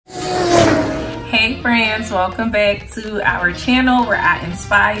friends, welcome back to our channel where I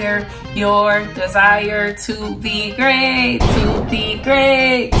inspire your desire to be great, to be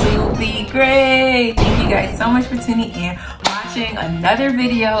great, to be great. Thank you guys so much for tuning in, watching another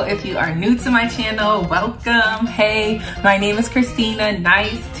video. If you are new to my channel, welcome. Hey, my name is Christina.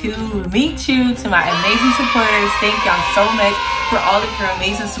 Nice to meet you. To my amazing supporters, thank y'all so much for all of your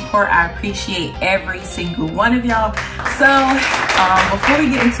amazing support. I appreciate every single one of y'all. So before we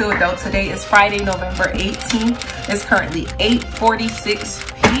get into it though, today is Friday, November 18th. It's currently 8:46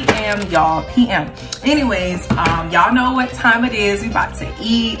 p.m. y'all, p.m. Anyways, y'all know what time it is. We about to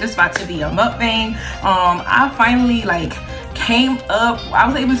eat. This about to be a mukbang. I finally came up, I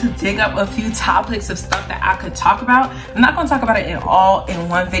was able to dig up a few topics of stuff that I could talk about. I'm not gonna talk about it in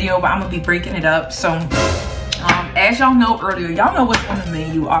one video, but I'm gonna be breaking it up. So as y'all know earlier, y'all know what's on the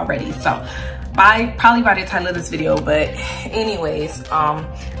menu already. So probably by the title of this video, but anyways,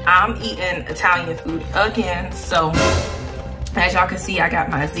 I'm eating Italian food again. So as y'all can see, I got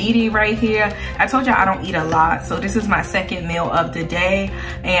my ziti right here. I told y'all I don't eat a lot, so this is my second meal of the day.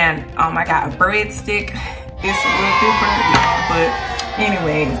 And I got a breadstick. It's a real big bird, y'all, but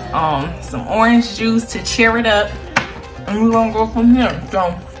anyways, some orange juice to cheer it up, and we're gonna go from here.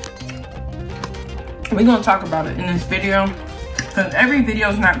 So we're gonna talk about it in this video, because every video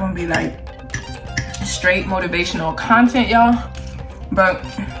is not gonna be like straight motivational content, y'all, but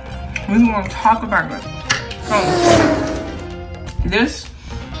we're gonna talk about it. So this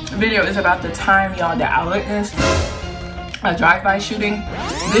video is about the time, y'all, that I witnessed a drive-by shooting.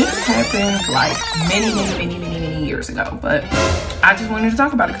 This happened like many years ago, but I just wanted to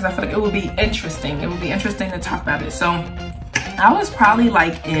talk about it because I feel like it would be interesting. It would be interesting to talk about it. So I was probably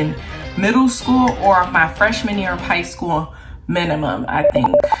like in middle school or my freshman year of high school minimum, I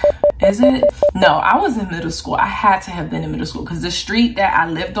think. Is it? No, I was in middle school. I had to have been in middle school because the street that I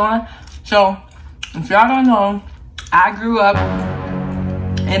lived on. So if y'all don't know, I grew up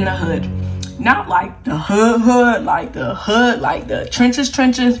in the hood. Not like the hood, like the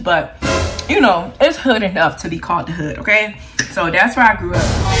trenches, but you know, it's hood enough to be called the hood, okay? So that's where I grew up,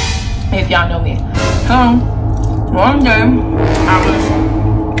 if y'all know me. So one day,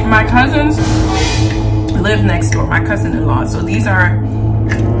 my cousins live next door, my cousin-in-law. So these are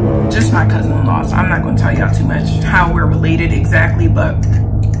just my cousin-in-laws. I'm not gonna tell y'all too much how we're related exactly, but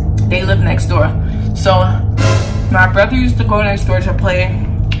they live next door. So my brother used to go next door to play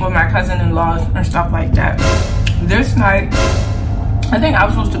with my cousin-in-laws and stuff like that. This night, I think I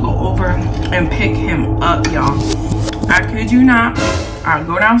was supposed to go over and pick him up, y'all. I kid you not. I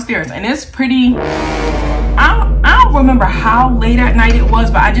go downstairs and it's pretty, I don't remember how late at night it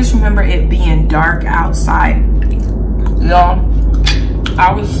was, but I just remember it being dark outside. Y'all,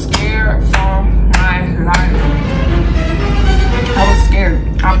 I was scared for my life. I was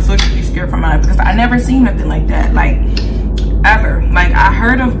scared. I was literally scared for my life because I never seen nothing like that. Like, ever. Like, I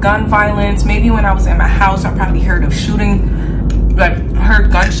heard of gun violence. Maybe when I was in my house, I probably heard of shooting, like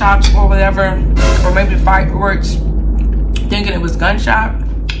heard gunshots or whatever, or maybe fireworks, thinking it was gunshot.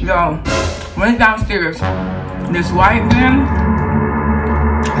 Yo, went downstairs. This white van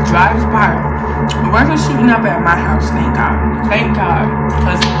drives by. It wasn't shooting up at my house, thank God. Thank God.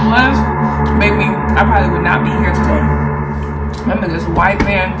 Because if it was, baby, I probably would not be here today. Remember, this white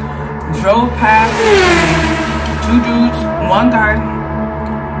van drove past. Two dudes, one guy,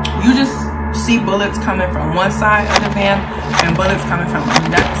 you just see bullets coming from one side of the van and bullets coming from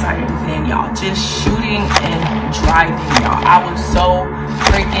another side of the van, y'all. Just shooting and driving, y'all. I was so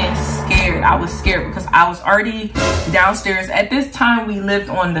freaking scared. I was scared because I was already downstairs. At this time, we lived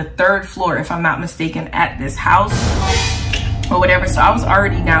on the 3rd floor, if I'm not mistaken, at this house or whatever. So I was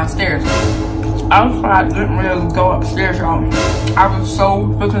already downstairs. I didn't really go upstairs, y'all. I was so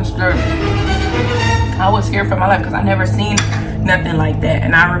freaking scared. I was scared for my life because I never seen nothing like that.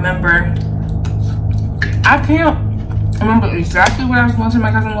 And I remember, I can't remember exactly what I was going to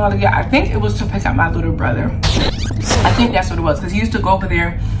my cousin-in-law to get. I think it was to pick up my little brother. I think that's what it was, because he used to go over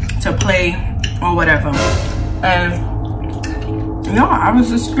there to play or whatever. And no, I was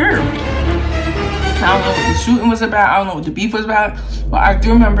just scared. I don't know what the shooting was about. I don't know what the beef was about. But I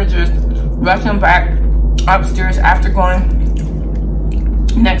do remember just rushing back upstairs after going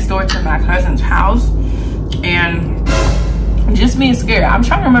next door to my cousin's house and just being scared. I'm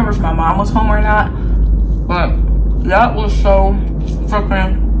trying to remember if my mom was home or not, but that was so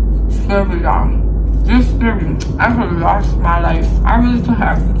freaking scary, y'all. Just scary. I could have lost my life. I really could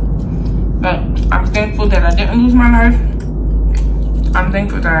have. But I'm thankful that I didn't lose my life. I'm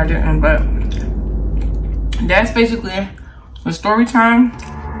thankful that I didn't, but that's basically the story time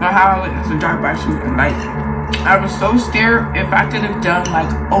of how I witnessed a drive-by shooting. Like, I was so scared if I could have done like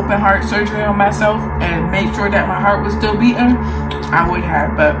open heart surgery on myself and made sure that my heart was still beating, I would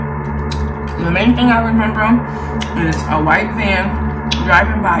have. But the main thing I remember is a white van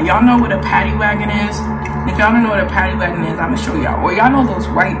driving by. Y'all know what a paddy wagon is? If y'all don't know what a paddy wagon is, I'm gonna show y'all. Or y'all know those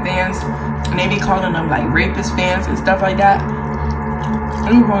white vans, and they be calling them like rapist vans and stuff like that.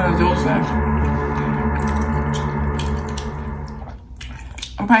 It was one of those vans.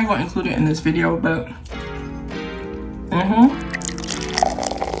 I'm probably gonna include it in this video, but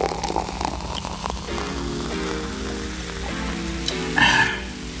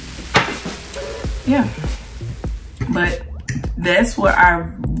yeah. But that's what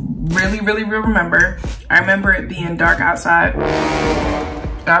I really remember. I remember it being dark outside.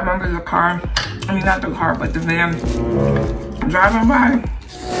 I remember the car, I mean not the car, but the van driving by.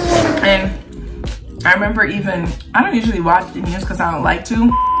 And I remember even, I don't usually watch the news because I don't like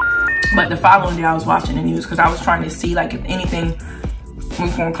to, but the following day I was watching the news because I was trying to see like if anything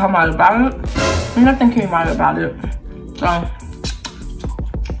was gonna come out about it. And nothing came out about it. So,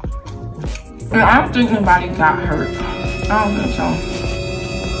 and I don't think nobody got hurt. I don't think so.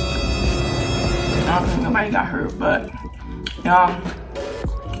 I don't think nobody got hurt, but y'all,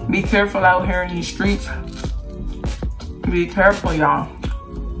 be careful out here in these streets. Be careful, y'all.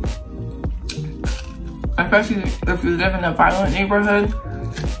 Especially if you live in a violent neighborhood.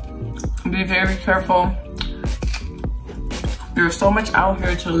 Be very careful. There's so much out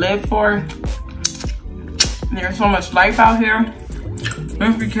here to live for. There's so much life out here.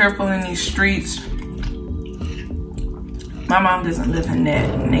 Just be careful in these streets. My mom doesn't live in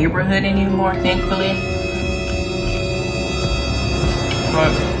that neighborhood anymore, thankfully.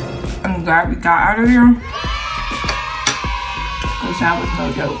 But I'm glad we got out of here. Because that was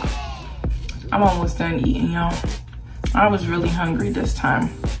no joke. I'm almost done eating, y'all. I was really hungry this time.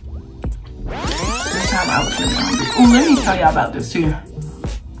 This time I was really hungry. Oh, let me tell y'all about this too.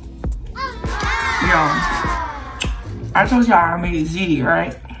 Y'all, I told y'all I made ziti,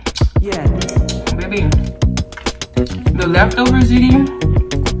 right? Yeah. Baby, the leftover ziti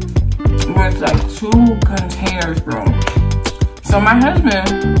was like 2 containers, bro. So my husband,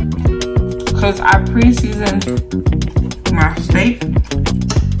 because I pre-seasoned my steak.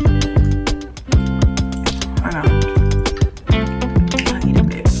 I know. I need a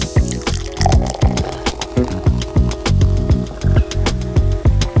bit.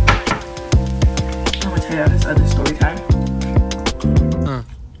 I'm gonna tell y'all this other story time.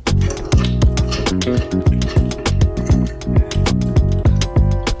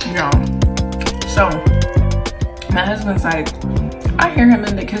 So my husband's like, I hear him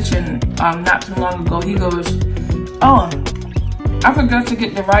in the kitchen not too long ago. He goes, oh, I forgot to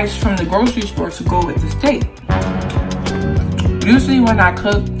get the rice from the grocery store to go with the steak. Usually when I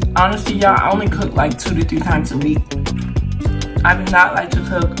cook, honestly y'all, I only cook like 2 to 3 times a week. I do not like to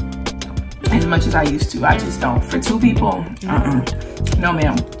cook as much as I used to. I just don't. For 2 people, no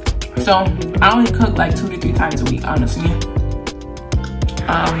ma'am. So I only cook like 2 to 3 times a week, honestly.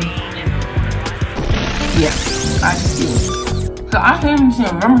 Yeah, I just do. So I can't even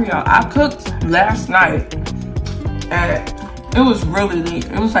remember, y'all. I cooked last night at, it was really late.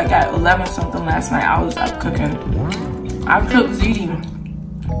 It was like at 11 something last night. I was up cooking. I cooked ziti.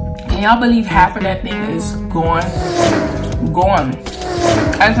 Can y'all believe half of that thing is gone? Gone.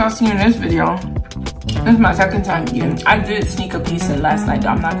 As y'all see in this video, this is my second time eating. I did sneak a piece in last night, though.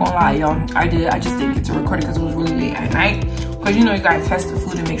 I'm not gonna lie, y'all. I did. I just didn't get to record it because it was really late at night. Because you know you gotta test the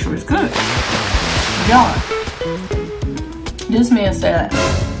food and make sure it's good. Y'all, this man said,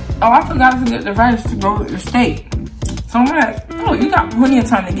 oh, I forgot to get the rice to go with the steak. So I'm like, oh, you got plenty of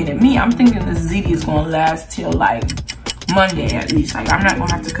time to get it. Me, I'm thinking this ziti is gonna last till like Monday at least. Like I'm not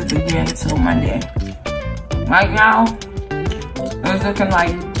gonna have to cook again until Monday. Right now, it's looking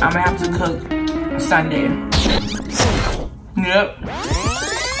like I'm gonna have to cook Sunday. Yep.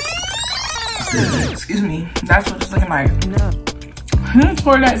 Excuse me. That's what it's looking like. He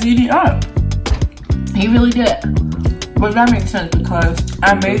tore that ziti up. He really did. But that makes sense because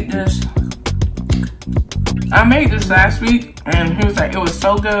I made this last week and he was like, it was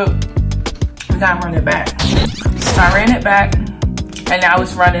so good, we gotta run it back. So I ran it back and now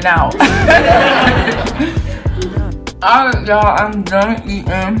it's running out. Alright, y'all, I'm done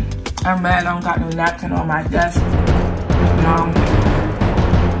eating. I'm mad I don't got no napkin on my desk.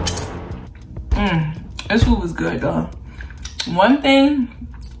 This food was good though. One thing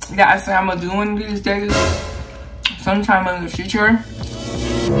that I say I'm gonna do one of these days, sometime in the future,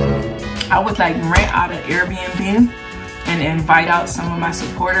 I would like rent out an Airbnb and invite out some of my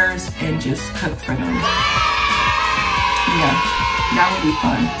supporters and just cook for them. Yeah, that would be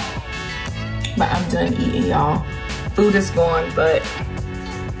fun. But I'm done eating, y'all. Food is gone, but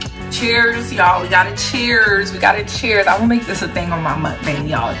cheers, y'all. We gotta cheers. We gotta cheers. I will make this a thing on my mukbang,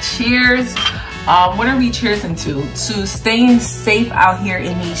 y'all. Cheers. What are we cheersing to? To staying safe out here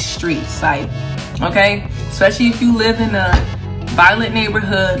in these streets, like, okay? Especially if you live in a violent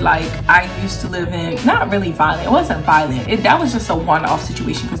neighborhood like I used to live in. Not really violent. It wasn't violent. That was just a one-off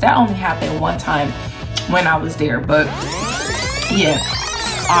situation because that only happened one time when I was there. But yeah.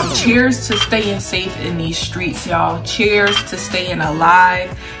 Cheers to staying safe in these streets, y'all. Cheers to staying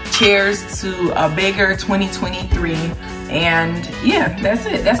alive. Cheers to a bigger 2023. And yeah, that's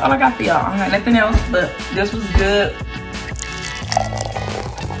it. That's all I got for y'all. I got nothing else, but this was good.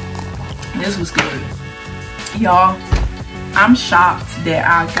 This was good. Y'all, I'm shocked that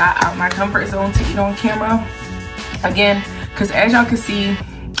I got out my comfort zone to eat on camera. Again, because as y'all can see,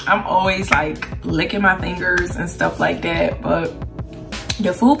 I'm always like licking my fingers and stuff like that. But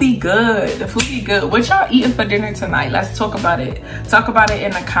the food be good. The food be good. What y'all eating for dinner tonight? Let's talk about it. Talk about it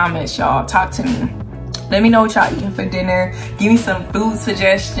in the comments, y'all. Talk to me. Let me know what y'all eating for dinner. Give me some food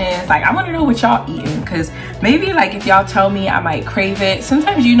suggestions. Like, I want to know what y'all eating, because maybe like if y'all tell me, I might crave it.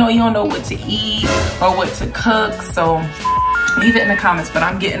 Sometimes you don't know what to eat or what to cook. So leave it in the comments. But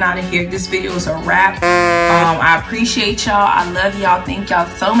I'm getting out of here. This video is a wrap. I appreciate y'all. I love y'all. Thank y'all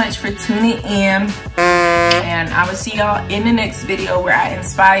so much for tuning in. And I will see y'all in the next video where I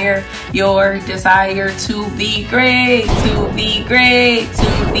inspire your desire to be great, to be great,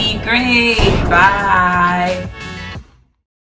 to be great. Bye.